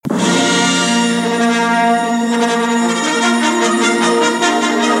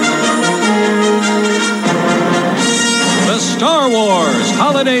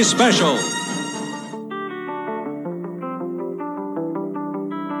Holiday Special.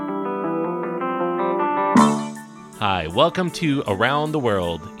 Hi, welcome to Around the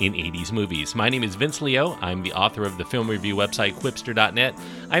World in 80s Movies. My name is Vince Leo. I'm the author of the film review website, Quipster.net.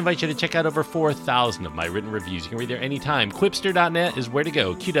 I invite you to check out over 4,000 of my written reviews. You can read there anytime. Quipster.net is where to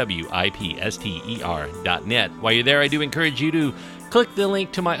go, QWIPSTER.net. While you're there, I do encourage you to click the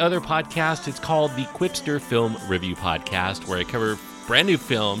link to my other podcast. It's called the Quipster Film Review Podcast, where I cover brand new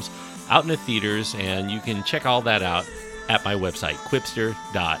films out in the theaters, and you can check all that out at my website,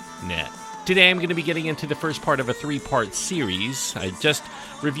 Quipster.net. Today I'm going to be getting into the first part of a three-part series. I just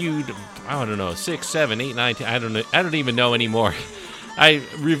reviewed, 6, 7, 8, 9, 10, I don't even know anymore. I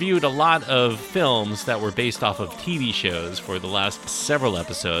reviewed a lot of films that were based off of TV shows for the last several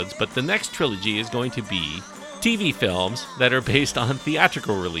episodes, but the next trilogy is going to be TV films that are based on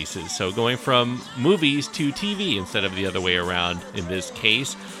theatrical releases. So going from movies to TV instead of the other way around in this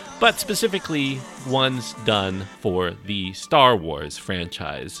case, but specifically ones done for the Star Wars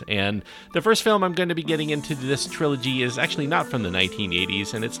franchise. And the first film I'm going to be getting into this trilogy is actually not from the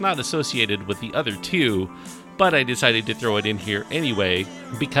 1980s, and it's not associated with the other two, but I decided to throw it in here anyway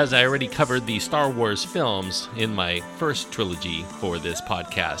because I already covered the Star Wars films in my first trilogy for this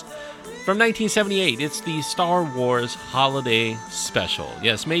podcast. From 1978, it's the Star Wars Holiday Special.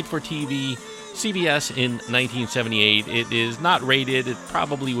 Yes, made for TV, CBS in 1978. It is not rated. It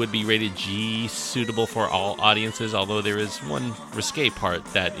probably would be rated G, suitable for all audiences, although there is one risque part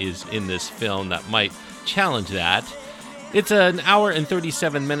that is in this film that might challenge that. It's an hour and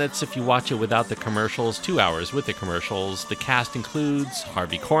 37 minutes if you watch it without the commercials, 2 hours with the commercials. The cast includes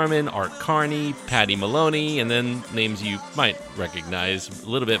Harvey Korman, Art Carney, Patty Maloney, and then names you might recognize a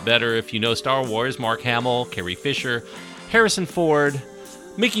little bit better if you know Star Wars: Mark Hamill, Carrie Fisher, Harrison Ford,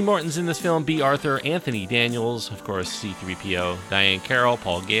 Mickey Morton's in this film, B. Arthur, Anthony Daniels, of course, C-3PO, Diane Carroll,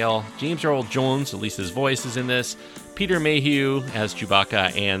 Paul Gale, James Earl Jones, at least his voice is in this, Peter Mayhew as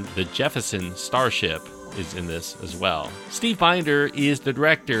Chewbacca, and the Jefferson Starship is in this as well. Steve Binder is the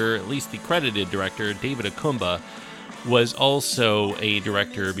director, at least the credited director. David Akumba was also a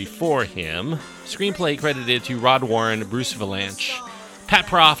director before him. Screenplay credited to Rod Warren, Bruce Vilanch, Pat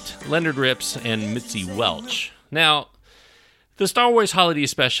Proft, Leonard Rips, and Mitzi Welch. Now, the Star Wars Holiday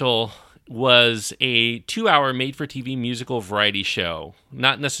Special was a 2-hour made-for-TV musical variety show.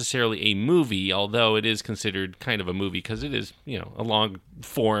 Not necessarily a movie, although it is considered kind of a movie because it is, a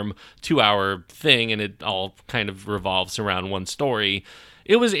long-form 2-hour thing, and it all kind of revolves around one story.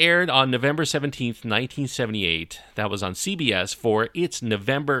 It was aired on November 17th, 1978. That was on CBS for its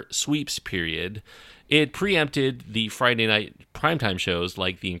November sweeps period. It preempted the Friday night primetime shows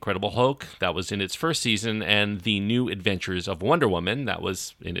like The Incredible Hulk, that was in its first season, and The New Adventures of Wonder Woman, that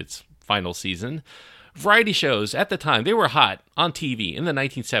was in its final season. Variety shows, at the time, they were hot on TV in the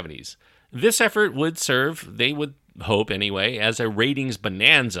 1970s. This effort would serve, they would hope anyway, as a ratings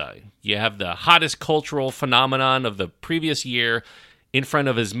bonanza. You have the hottest cultural phenomenon of the previous year in front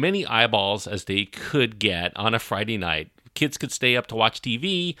of as many eyeballs as they could get on a Friday night. Kids could stay up to watch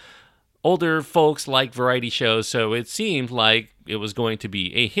TV. Older folks like variety shows, so it seemed like it was going to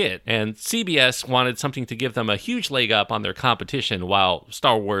be a hit. And CBS wanted something to give them a huge leg up on their competition, while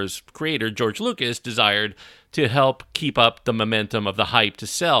Star Wars creator George Lucas desired to help keep up the momentum of the hype to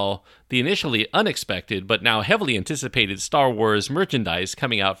sell the initially unexpected but now heavily anticipated Star Wars merchandise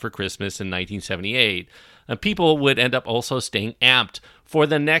coming out for Christmas in 1978. And people would end up also staying amped for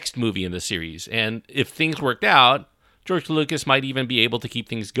the next movie in the series. And if things worked out, George Lucas might even be able to keep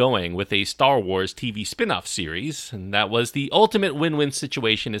things going with a Star Wars TV spin-off series, and that was the ultimate win-win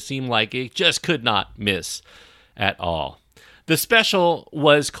situation. It seemed like it just could not miss at all. The special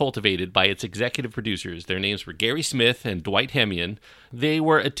was cultivated by its executive producers. Their names were Gary Smith and Dwight Hemian. They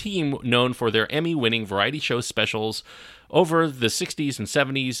were a team known for their Emmy-winning variety show specials over the 60s and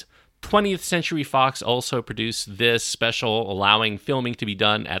 70s. 20th Century Fox also produced this special, allowing filming to be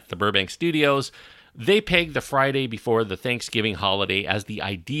done at the Burbank Studios. They pegged the Friday before the Thanksgiving holiday as the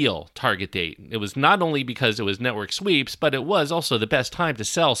ideal target date. It was not only because it was network sweeps, but it was also the best time to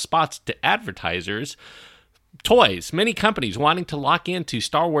sell spots to advertisers. Toys, many companies wanting to lock into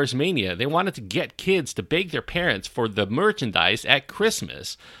Star Wars mania. They wanted to get kids to beg their parents for the merchandise at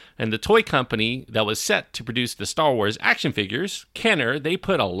Christmas. And the toy company that was set to produce the Star Wars action figures, Kenner, they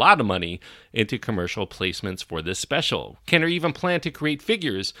put a lot of money into commercial placements for this special. Kenner even planned to create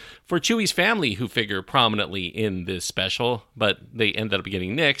figures for Chewie's family who figure prominently in this special, but they ended up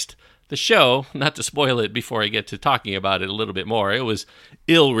getting nixed. The show, not to spoil it before I get to talking about it a little bit more, it was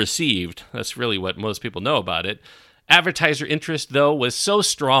ill-received. That's really what most people know about it. Advertiser interest, though, was so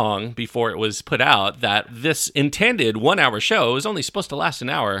strong before it was put out that this intended 1-hour show was only supposed to last an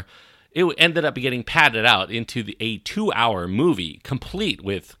hour. It ended up getting padded out into a 2-hour movie, complete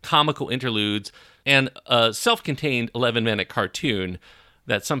with comical interludes and a self-contained 11-minute cartoon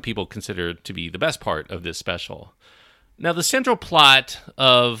that some people consider to be the best part of this special. Now, the central plot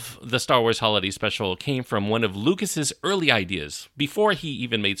of the Star Wars Holiday Special came from one of Lucas's early ideas, before he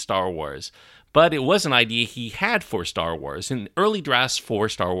even made Star Wars. But it was an idea he had for Star Wars. In early drafts for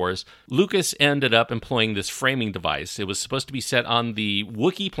Star Wars, Lucas ended up employing this framing device. It was supposed to be set on the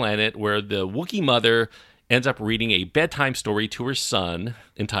Wookiee planet where the Wookiee mother ends up reading a bedtime story to her son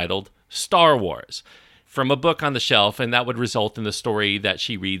entitled Star Wars from a book on the shelf, and that would result in the story that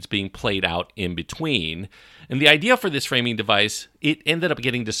she reads being played out in between. And the idea for this framing device, it ended up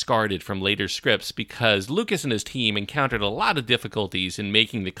getting discarded from later scripts because Lucas and his team encountered a lot of difficulties in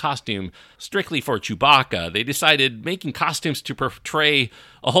making the costume strictly for Chewbacca. They decided making costumes to portray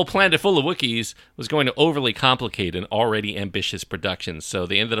a whole planet full of Wookiees was going to overly complicate an already ambitious production, so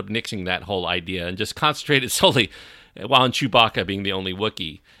they ended up nixing that whole idea and just concentrated solely on Chewbacca being the only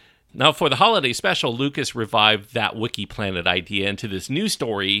Wookiee. Now, for the holiday special, Lucas revived that Wookiee planet idea into this new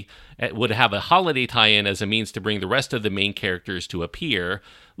story. It would have a holiday tie-in as a means to bring the rest of the main characters to appear.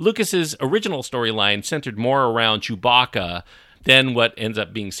 Lucas's original storyline centered more around Chewbacca than what ends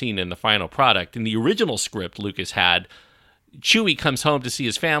up being seen in the final product. In the original script Lucas had, Chewie comes home to see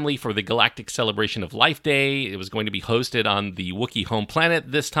his family for the Galactic Celebration of Life Day. It was going to be hosted on the Wookiee home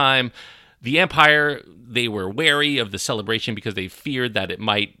planet this time. The Empire, they were wary of the celebration because they feared that it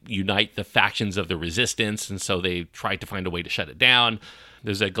might unite the factions of the Resistance, and so they tried to find a way to shut it down.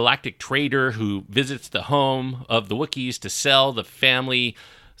 There's a galactic trader who visits the home of the Wookiees to sell the family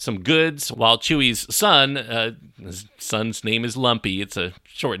some goods, while Chewie's son, his son's name is Lumpy, it's a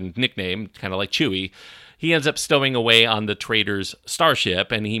shortened nickname, kind of like Chewie, he ends up stowing away on the trader's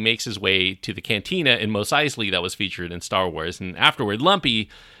starship, and he makes his way to the cantina in Mos Eisley that was featured in Star Wars. And afterward, Lumpy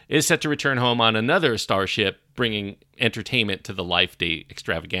is set to return home on another starship, bringing entertainment to the Life Day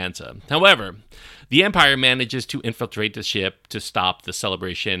extravaganza. However, the Empire manages to infiltrate the ship to stop the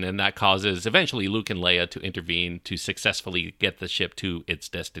celebration, and that causes eventually Luke and Leia to intervene to successfully get the ship to its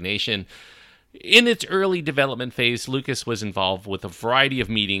destination. In its early development phase, Lucas was involved with a variety of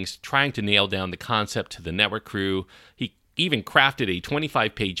meetings trying to nail down the concept to the network crew. He even crafted a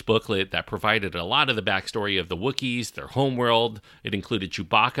 25-page booklet that provided a lot of the backstory of the Wookiees, their homeworld. It included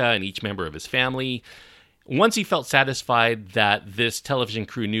Chewbacca and each member of his family. Once he felt satisfied that this television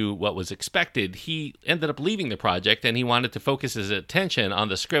crew knew what was expected, he ended up leaving the project, and he wanted to focus his attention on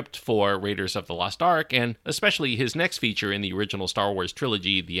the script for Raiders of the Lost Ark, and especially his next feature in the original Star Wars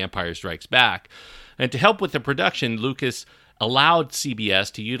trilogy, The Empire Strikes Back. And to help with the production, Lucas allowed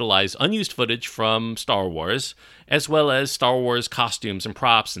CBS to utilize unused footage from Star Wars, as well as Star Wars costumes and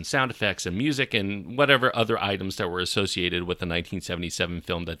props and sound effects and music and whatever other items that were associated with the 1977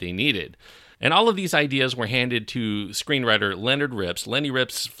 film that they needed. And all of these ideas were handed to screenwriter Leonard Rips. Lenny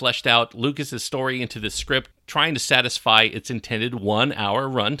Rips fleshed out Lucas's story into the script, trying to satisfy its intended 1-hour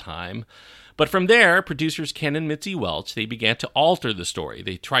runtime. But from there, producers Ken and Mitzi Welch, they began to alter the story.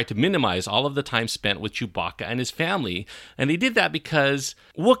 They tried to minimize all of the time spent with Chewbacca and his family, and they did that because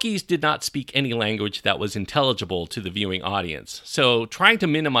Wookiees did not speak any language that was intelligible to the viewing audience. So trying to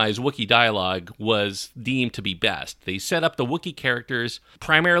minimize Wookiee dialogue was deemed to be best. They set up the Wookiee characters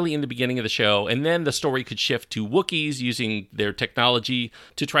primarily in the beginning of the show, and then the story could shift to Wookiees using their technology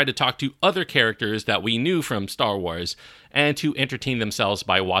to try to talk to other characters that we knew from Star Wars, and to entertain themselves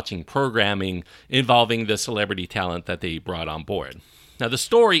by watching programming involving the celebrity talent that they brought on board. Now, the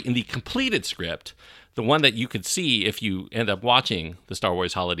story in the completed script, the one that you could see if you end up watching the Star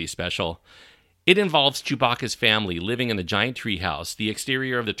Wars Holiday Special, it involves Chewbacca's family living in a giant treehouse. The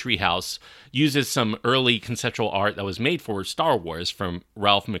exterior of the treehouse uses some early conceptual art that was made for Star Wars from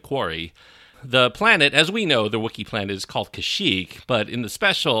Ralph McQuarrie. The planet, as we know, the Wookiee planet is called Kashyyyk, but in the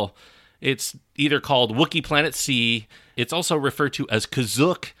special, it's either called Wookiee Planet C. It's also referred to as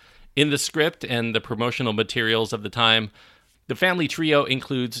Kazook in the script and the promotional materials of the time. The family trio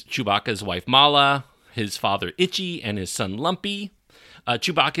includes Chewbacca's wife Mala, his father Itchy, and his son Lumpy.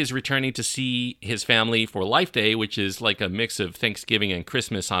 Chewbacca is returning to see his family for Life Day, which is like a mix of Thanksgiving and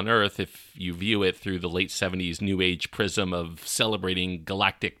Christmas on Earth if you view it through the late 70s New Age prism of celebrating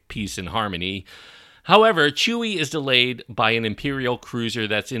galactic peace and harmony. However, Chewie is delayed by an Imperial cruiser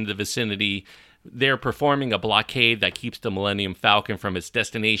that's in the vicinity. They're performing a blockade that keeps the Millennium Falcon from its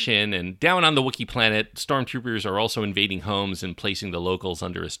destination, and down on the Wookiee planet, stormtroopers are also invading homes and placing the locals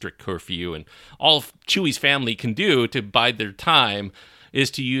under a strict curfew, and all Chewie's family can do to bide their time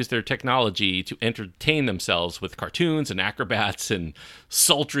is to use their technology to entertain themselves with cartoons and acrobats and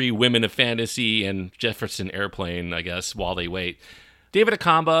sultry women of fantasy and Jefferson Airplane, I guess, while they wait. David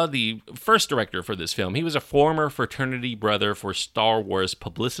Akamba, the first director for this film, he was a former fraternity brother for Star Wars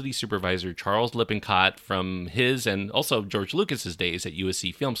publicity supervisor Charles Lippincott from his and also George Lucas's days at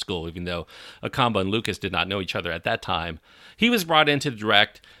USC Film School, even though Akamba and Lucas did not know each other at that time. He was brought in to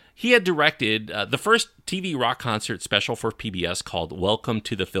direct. He had directed the first TV rock concert special for PBS called Welcome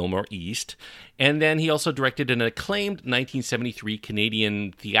to the Fillmore East, and then he also directed an acclaimed 1973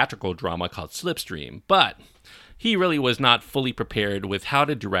 Canadian theatrical drama called Slipstream. But he really was not fully prepared with how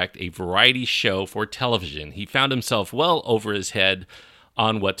to direct a variety show for television. He found himself well over his head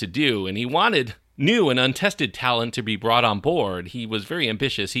on what to do, and he wanted new and untested talent to be brought on board. He was very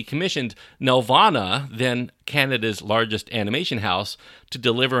ambitious. He commissioned Nelvana, then Canada's largest animation house, to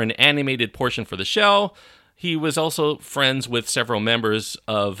deliver an animated portion for the show. He was also friends with several members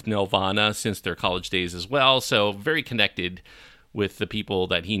of Nelvana since their college days as well, so very connected with the people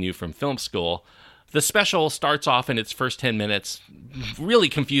that he knew from film school. The special starts off in its first 10 minutes, really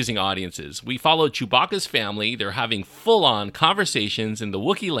confusing audiences. We follow Chewbacca's family. They're having full-on conversations in the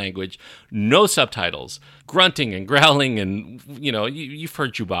Wookiee language, no subtitles, grunting and growling, and, you've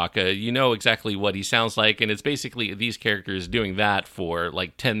heard Chewbacca. You know exactly what he sounds like, and it's basically these characters doing that for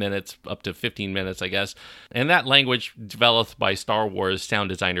like 10 minutes, up to 15 minutes, I guess. And that language developed by Star Wars sound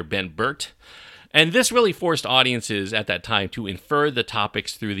designer Ben Burtt. And this really forced audiences at that time to infer the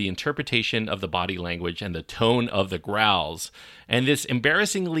topics through the interpretation of the body language and the tone of the growls. And this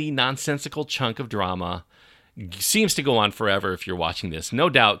embarrassingly nonsensical chunk of drama seems to go on forever if you're watching this, no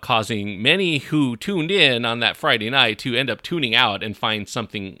doubt causing many who tuned in on that Friday night to end up tuning out and find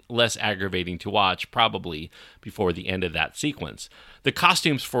something less aggravating to watch, probably before the end of that sequence. The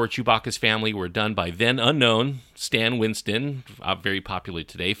costumes for Chewbacca's family were done by then unknown Stan Winston, very popular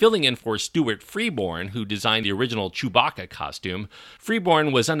today, filling in for Stuart Freeborn, who designed the original Chewbacca costume.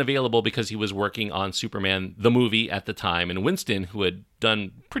 Freeborn was unavailable because he was working on Superman the movie at the time, and Winston, who had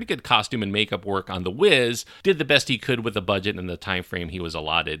done pretty good costume and makeup work on The Wiz, did the best he could with the budget and the time frame he was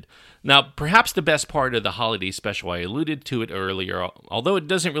allotted. Now, perhaps the best part of the holiday special, I alluded to it earlier, although it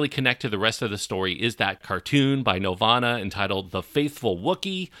doesn't really connect to the rest of the story, is that cartoon by Nelvana entitled The Faithful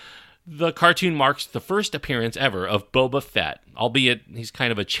Wookiee. The cartoon marks the first appearance ever of Boba Fett, albeit he's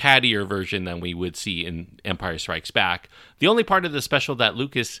kind of a chattier version than we would see in Empire Strikes Back. The only part of the special that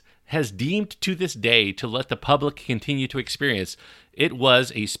Lucas has deemed to this day to let the public continue to experience. It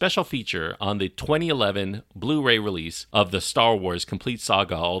was a special feature on the 2011 Blu-ray release of the Star Wars Complete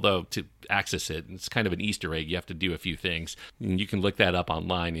Saga, although to access it, it's kind of an Easter egg. You have to do a few things. And you can look that up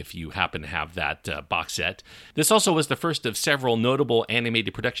online if you happen to have that box set. This also was the first of several notable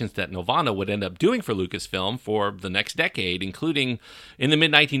animated productions that Nelvana would end up doing for Lucasfilm for the next decade, including in the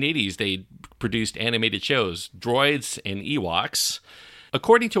mid-1980s, they produced animated shows, Droids and Ewoks.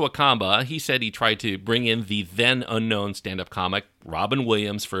 According to Akamba, he said he tried to bring in the then unknown stand-up comic Robin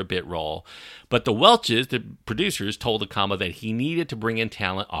Williams for a bit role, but the Welches, the producers, told Akamba that he needed to bring in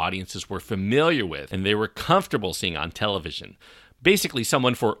talent audiences were familiar with and they were comfortable seeing on television. Basically,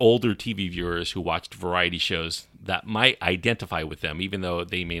 someone for older TV viewers who watched variety shows that might identify with them, even though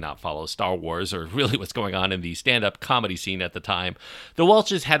they may not follow Star Wars or really what's going on in the stand-up comedy scene at the time. The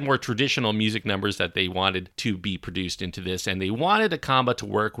Welches had more traditional music numbers that they wanted to be produced into this, and they wanted Akamba to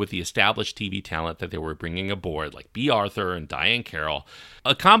work with the established TV talent that they were bringing aboard, like Bea Arthur and Diahann Carroll.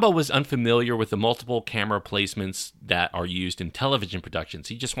 Akamba was unfamiliar with the multiple camera placements that are used in television productions.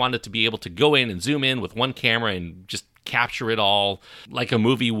 He just wanted to be able to go in and zoom in with one camera and just capture it all like a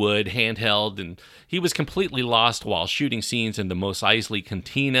movie would, handheld, and he was completely lost while shooting scenes in the Mos Eisley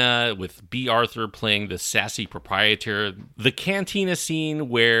Cantina with Bea Arthur playing the sassy proprietor. The cantina scene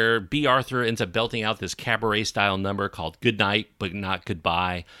where Bea Arthur ends up belting out this cabaret-style number called Good Night But Not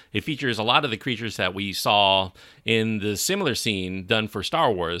Goodbye. It features a lot of the creatures that we saw in the similar scene done for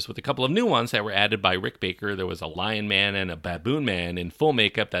Star Wars, with a couple of new ones that were added by Rick Baker. There was a lion man and a baboon man in full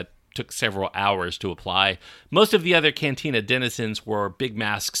makeup that took several hours to apply. Most of the other cantina denizens wore big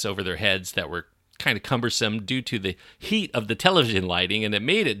masks over their heads that were kind of cumbersome due to the heat of the television lighting, and it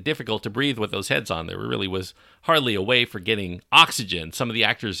made it difficult to breathe with those heads on. There really was hardly a way for getting oxygen. Some of the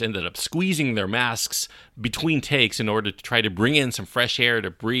actors ended up squeezing their masks between takes in order to try to bring in some fresh air to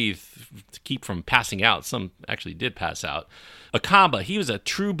breathe, to keep from passing out. Some actually did pass out. Akamba, he was a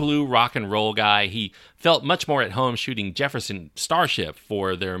true blue rock and roll guy. He felt much more at home shooting Jefferson Starship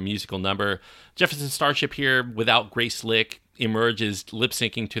for their musical number. Jefferson Starship here, without Grace Slick, emerges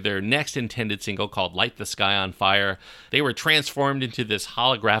lip-syncing to their next intended single called Light the Sky on Fire. They were transformed into this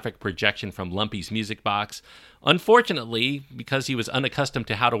holographic projection from Lumpy's music box. Unfortunately, because he was unaccustomed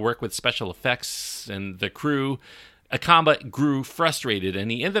to how to work with special effects and the crew, Akamba grew frustrated, and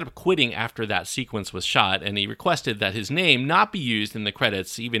he ended up quitting after that sequence was shot, and he requested that his name not be used in the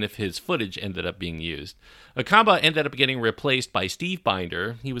credits, even if his footage ended up being used. Akamba ended up getting replaced by Steve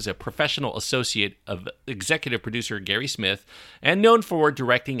Binder. He was a professional associate of executive producer Gary Smith and known for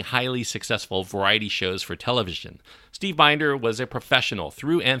directing highly successful variety shows for television. Steve Binder was a professional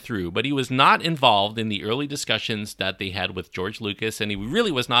through and through, but he was not involved in the early discussions that they had with George Lucas, and he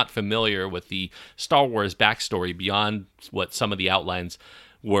really was not familiar with the Star Wars backstory beyond what some of the outlines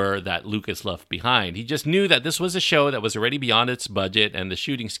were that Lucas left behind. He just knew that this was a show that was already beyond its budget and the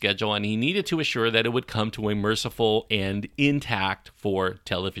shooting schedule, and he needed to assure that it would come to a merciful end intact for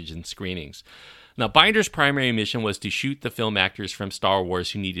television screenings. Now, Binder's primary mission was to shoot the film actors from Star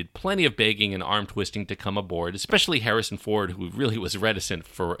Wars who needed plenty of begging and arm twisting to come aboard, especially Harrison Ford, who really was reticent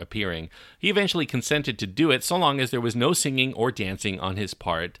for appearing. He eventually consented to do it so long as there was no singing or dancing on his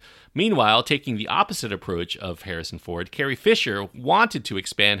part. Meanwhile, taking the opposite approach of Harrison Ford, Carrie Fisher wanted to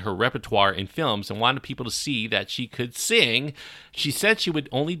expand her repertoire in films and wanted people to see that she could sing. She said she would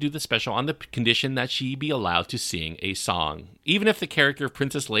only do the special on the condition that she be allowed to sing a song. Even if the character of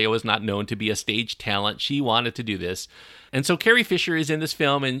Princess Leia was not known to be a stage talent, she wanted to do this. And so Carrie Fisher is in this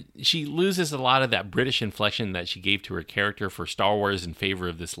film, and she loses a lot of that British inflection that she gave to her character for Star Wars in favor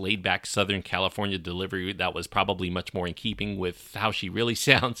of this laid-back Southern California delivery that was probably much more in keeping with how she really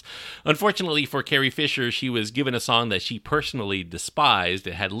sounds. Unfortunately for Carrie Fisher, she was given a song that she personally despised.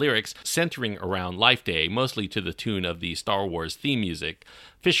 It had lyrics centering around Life Day, mostly to the tune of the Star Wars theme music.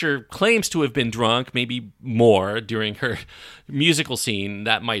 Fisher claims to have been drunk, maybe more, during her musical scene.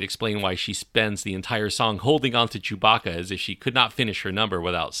 That might explain why she spends the entire song holding on to Chewbacca as if she could not finish her number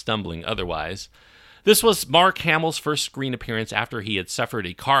without stumbling otherwise. This was Mark Hamill's first screen appearance after he had suffered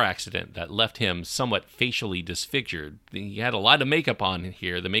a car accident that left him somewhat facially disfigured. He had a lot of makeup on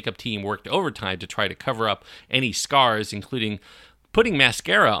here. The makeup team worked overtime to try to cover up any scars, including putting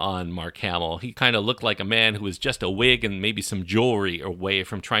mascara on Mark Hamill. He kind of looked like a man who was just a wig and maybe some jewelry away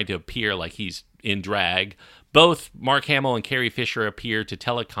from trying to appear like he's in drag. Both Mark Hamill and Carrie Fisher appear to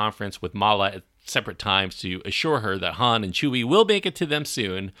teleconference with Mala at separate times to assure her that Han and Chewie will make it to them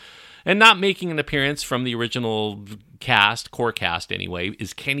soon. And not making an appearance from the original cast, core cast anyway,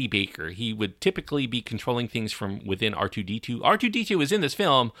 is Kenny Baker. He would typically be controlling things from within R2-D2. R2-D2 was in this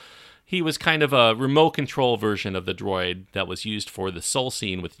film. He was kind of a remote control version of the droid that was used for the Soul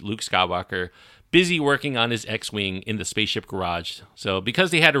scene with Luke Skywalker, busy working on his X-Wing in the spaceship garage. So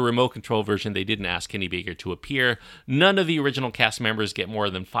because they had a remote control version, they didn't ask Kenny Baker to appear. None of the original cast members get more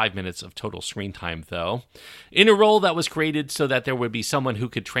than 5 minutes of total screen time, though. In a role that was created so that there would be someone who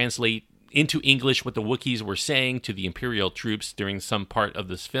could translate into English what the Wookiees were saying to the Imperial troops during some part of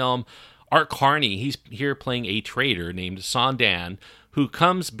this film, Art Carney, he's here playing a traitor named Sondan, who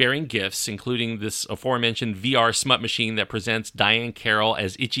comes bearing gifts, including this aforementioned VR smut machine that presents Diane Carroll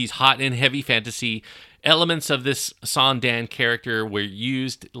as Itchy's hot and heavy fantasy. Elements of this Sondan character were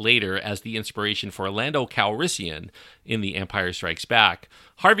used later as the inspiration for Lando Calrissian in The Empire Strikes Back.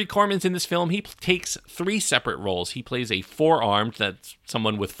 Harvey Korman's in this film. He takes 3 separate roles. He plays a four-armed, that's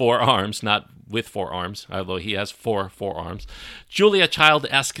someone with 4 arms, not with 4 arms, although he has 4 forearms, Julia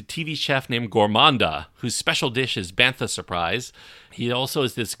Child-esque TV chef named Gormanda, whose special dish is Bantha Surprise. He also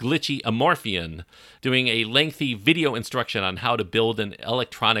is this glitchy Amorphian, doing a lengthy video instruction on how to build an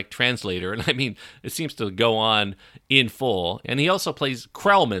electronic translator. And I mean, it seems to go on in full. And he also plays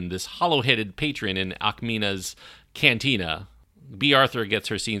Krellman, this hollow-headed patron in Ackmena's cantina. B. Arthur gets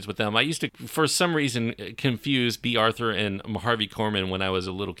her scenes with them. I used to, for some reason, confuse B. Arthur and Harvey Korman when I was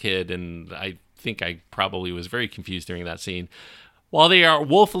a little kid, and I think I probably was very confused during that scene. While they are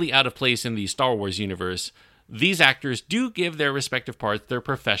woefully out of place in the Star Wars universe, these actors do give their respective parts their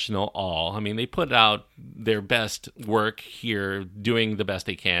professional all. I mean, they put out their best work here, doing the best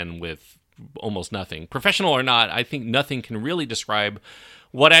they can with almost nothing. Professional or not, I think nothing can really describe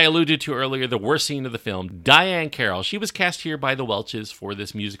what I alluded to earlier, the worst scene of the film. Diane Carroll, she was cast here by the Welches for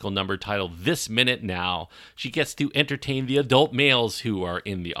this musical number titled This Minute Now. She gets to entertain the adult males who are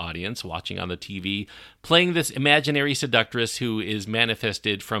in the audience watching on the TV, playing this imaginary seductress who is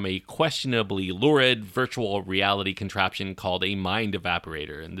manifested from a questionably lurid virtual reality contraption called a mind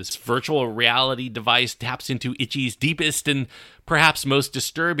evaporator. And this virtual reality device taps into Itchy's deepest and perhaps most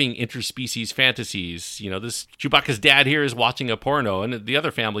disturbing interspecies fantasies. You know, this Chewbacca's dad here is watching a porno, and the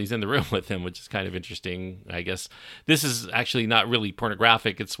other family's in the room with him, which is kind of interesting, I guess. This is actually not really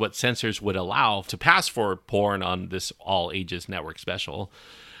pornographic. It's what censors would allow to pass for porn on this all-ages network special.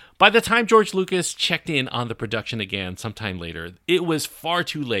 By the time George Lucas checked in on the production again sometime later, it was far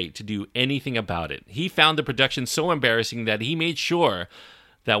too late to do anything about it. He found the production so embarrassing that he made sure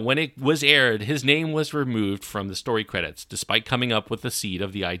that when it was aired, his name was removed from the story credits, despite coming up with the seed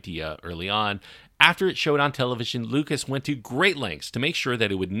of the idea early on. After it showed on television, Lucas went to great lengths to make sure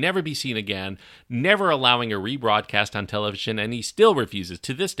that it would never be seen again, never allowing a rebroadcast on television, and he still refuses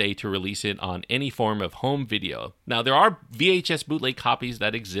to this day to release it on any form of home video. Now, there are VHS bootleg copies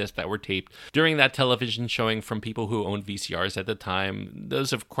that exist that were taped during that television showing from people who owned VCRs at the time.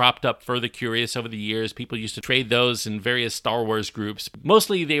 Those have cropped up for the curious over the years. People used to trade those in various Star Wars groups.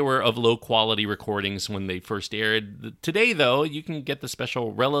 Mostly they were of low quality recordings when they first aired. Today, though, you can get the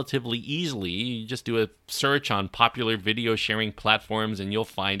special relatively easily. You just do a search on popular video sharing platforms and you'll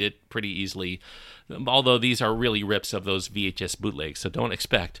find it pretty easily. Although these are really rips of those VHS bootlegs, so don't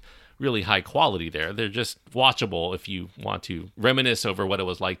expect really high quality there. They're just watchable if you want to reminisce over what it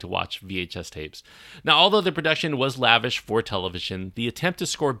was like to watch VHS tapes. Now, although the production was lavish for television, the attempt to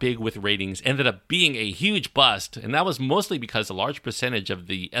score big with ratings ended up being a huge bust, and that was mostly because a large percentage of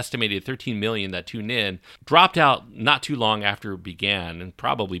the estimated 13 million that tuned in dropped out not too long after it began, and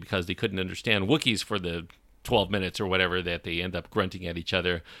probably because they couldn't understand Wookiees for the 12 minutes or whatever that they end up grunting at each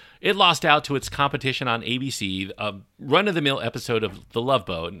other. It lost out to its competition on ABC, a run-of-the-mill episode of The Love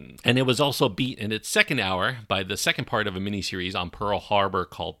Boat, and it was also beat in its second hour by the second part of a miniseries on Pearl Harbor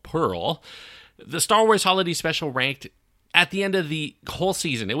called Pearl. The Star Wars Holiday Special ranked at the end of the whole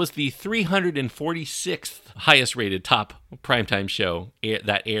season. It was the 346th highest-rated top primetime show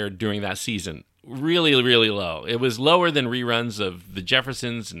that aired during that season. Really, really low. It was lower than reruns of The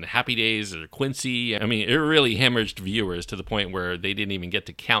Jeffersons and Happy Days or Quincy. I mean, it really hemorrhaged viewers to the point where they didn't even get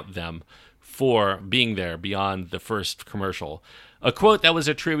to count them for being there beyond the first commercial. A quote that was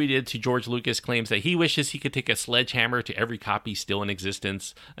attributed to George Lucas claims that he wishes he could take a sledgehammer to every copy still in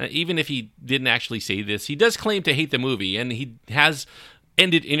existence. Even if he didn't actually say this, he does claim to hate the movie, and he has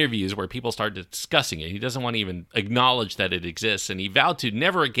ended interviews where people start discussing it. He doesn't want to even acknowledge that it exists, and he vowed to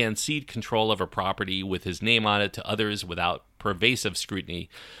never again cede control of a property with his name on it to others without pervasive scrutiny.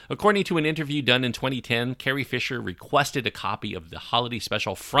 According to an interview done in 2010, Carrie Fisher requested a copy of the holiday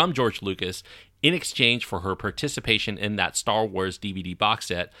special from George Lucas in exchange for her participation in that Star Wars DVD box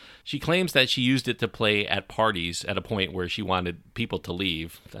set. She claims that she used it to play at parties at a point where she wanted people to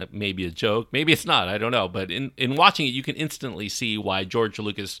leave. That may be a joke. Maybe it's not. I don't know. But in watching it, you can instantly see why George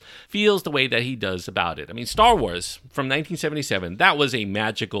Lucas feels the way that he does about it. I mean, Star Wars from 1977, that was a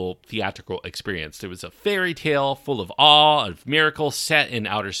magical theatrical experience. There was a fairy tale full of awe, of miracles set in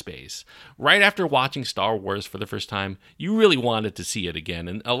outer space. Right after watching Star Wars for the first time, you really wanted to see it again.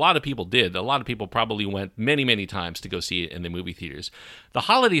 And a lot of people did. A lot of people probably went many, many times to go see it in the movie theaters. The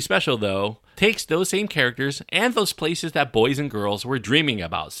holiday special, though, takes those same characters and those places that boys and girls were dreaming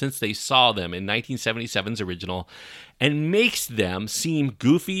about since they saw them in 1977's original and makes them seem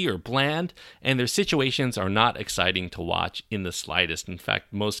goofy or bland, and their situations are not exciting to watch in the slightest. In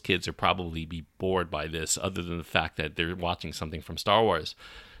fact, most kids would probably be bored by this, other than the fact that they're watching something from Star Wars.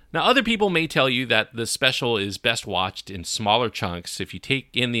 Now, other people may tell you that the special is best watched in smaller chunks. If you take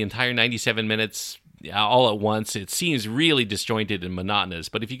in the entire 97 minutes all at once, it seems really disjointed and monotonous.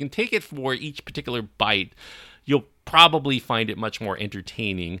 But if you can take it for each particular bite, you'll probably find it much more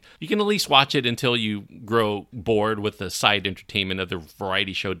entertaining. You can at least watch it until you grow bored with the side entertainment of the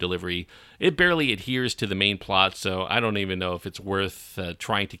variety show delivery. It barely adheres to the main plot, so I don't even know if it's worth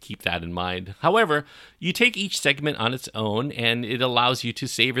trying to keep that in mind. However, you take each segment on its own, and it allows you to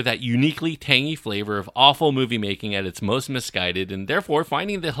savor that uniquely tangy flavor of awful movie making at its most misguided, and therefore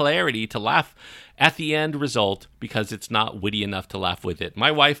finding the hilarity to laugh at the end result because it's not witty enough to laugh with it. My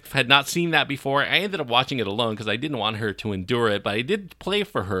wife had not seen that before. I ended up watching it alone because I didn't want her to endure it, but I did play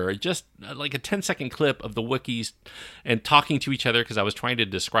for her just like a 10-second clip of the Wookiees and talking to each other because I was trying to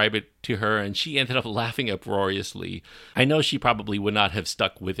describe it to her, and she ended up laughing uproariously. I know she probably would not have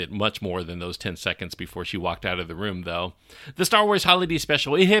stuck with it much more than those 10 seconds before she walked out of the room, though. The Star Wars Holiday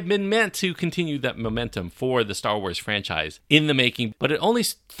Special, it had been meant to continue that momentum for the Star Wars franchise in the making, but it only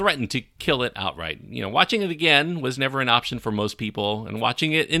threatened to kill it outright. You know, watching it again was never an option for most people, and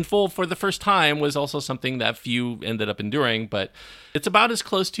watching it in full for the first time was also something that few ended up enduring, but it's about as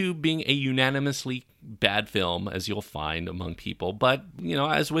close to being a unanimously bad film as you'll find among people. But, you know,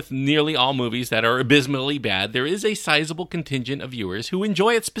 as with nearly all movies that are abysmally bad, there is a sizable contingent of viewers who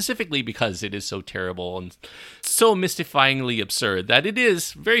enjoy it specifically because it is so terrible and so mystifyingly absurd that it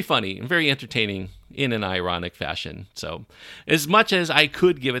is very funny and very entertaining in an ironic fashion. So, as much as I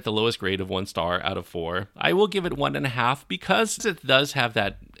could give it the lowest grade of 1 star out of 4, I will give it 1.5 because it does have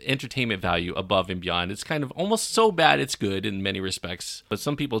that entertainment value above and beyond. It's kind of almost so bad it's good in many respects, but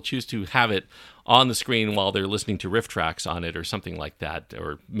some people choose to have it on the screen while they're listening to riff tracks on it or something like that,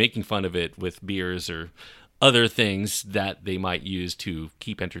 or making fun of it with beers or other things that they might use to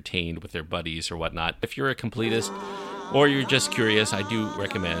keep entertained with their buddies or whatnot. If you're a completist or you're just curious, I do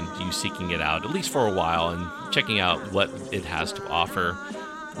recommend you seeking it out, at least for a while, and checking out what it has to offer.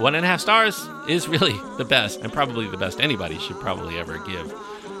 1.5 stars is really the best, and probably the best anybody should probably ever give.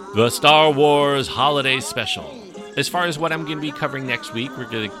 The Star Wars Holiday Special. As far as what I'm going to be covering next week, we're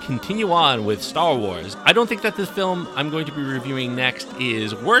going to continue on with Star Wars. I don't think that the film I'm going to be reviewing next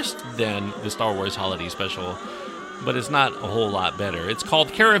is worse than the Star Wars Holiday Special, but it's not a whole lot better. It's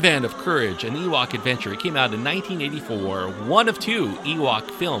called Caravan of Courage, an Ewok adventure. It came out in 1984, one of 2 Ewok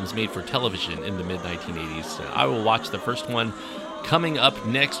films made for television in the mid-1980s. I will watch the first one coming up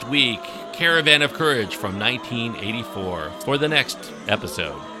next week, Caravan of Courage from 1984, for the next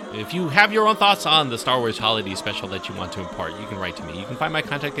episode. If you have your own thoughts on the Star Wars Holiday Special that you want to impart, you can write to me. You can find my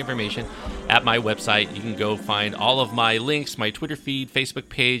contact information at my website. You can go find all of my links, my Twitter feed, Facebook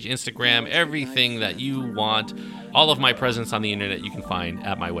page, Instagram, everything that you want. All of my presence on the internet you can find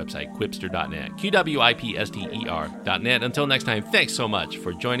at my website, quipster.net, QWIPSTER.net. Until next time, thanks so much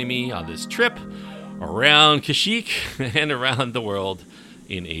for joining me on this trip around Kashyyyk and around the world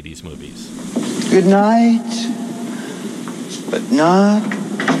in 80s movies. Good night, but not